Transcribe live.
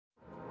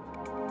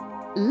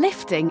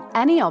Lifting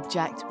any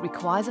object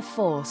requires a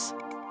force.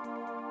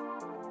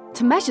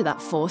 To measure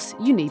that force,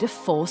 you need a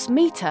force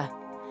meter.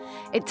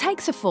 It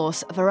takes a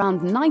force of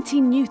around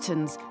 90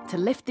 newtons to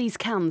lift these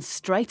cans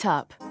straight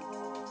up.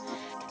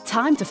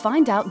 Time to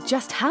find out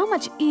just how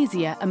much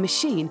easier a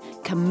machine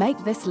can make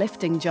this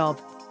lifting job.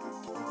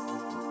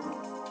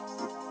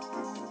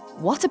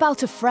 What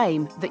about a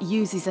frame that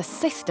uses a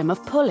system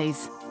of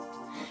pulleys?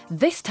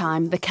 This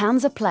time the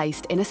cans are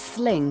placed in a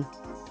sling.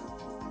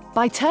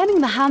 By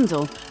turning the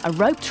handle, a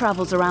rope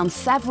travels around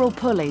several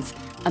pulleys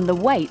and the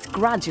weight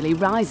gradually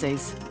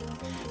rises.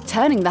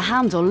 Turning the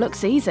handle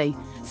looks easy,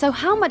 so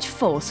how much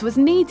force was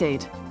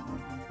needed?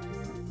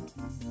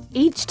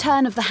 Each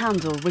turn of the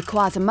handle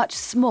requires a much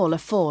smaller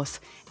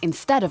force.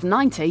 Instead of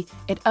 90,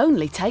 it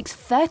only takes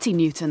 30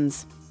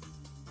 newtons.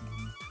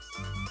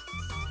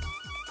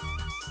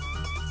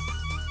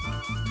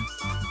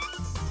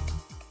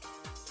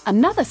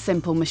 Another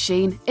simple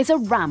machine is a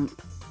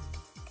ramp.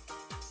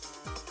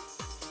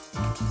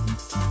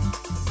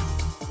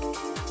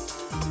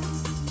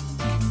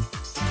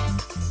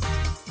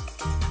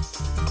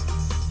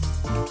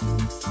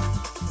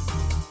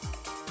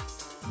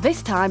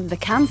 This time the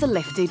cans are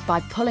lifted by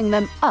pulling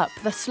them up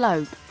the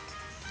slope.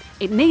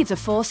 It needs a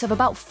force of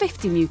about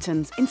 50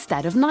 newtons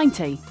instead of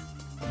 90.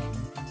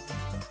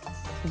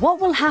 What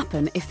will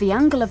happen if the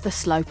angle of the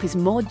slope is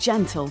more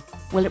gentle?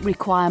 Will it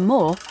require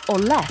more or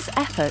less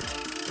effort?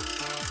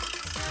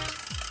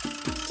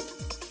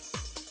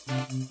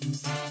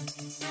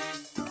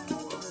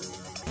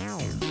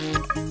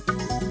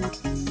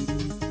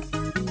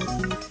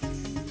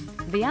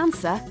 The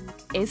answer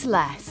is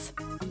less.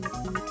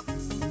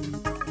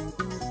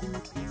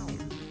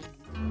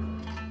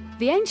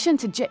 The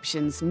ancient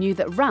Egyptians knew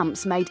that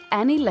ramps made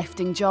any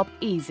lifting job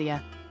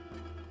easier.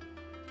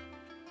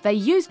 They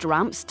used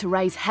ramps to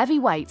raise heavy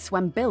weights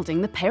when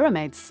building the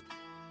pyramids.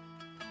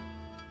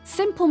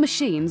 Simple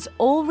machines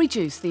all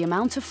reduce the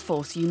amount of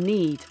force you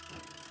need.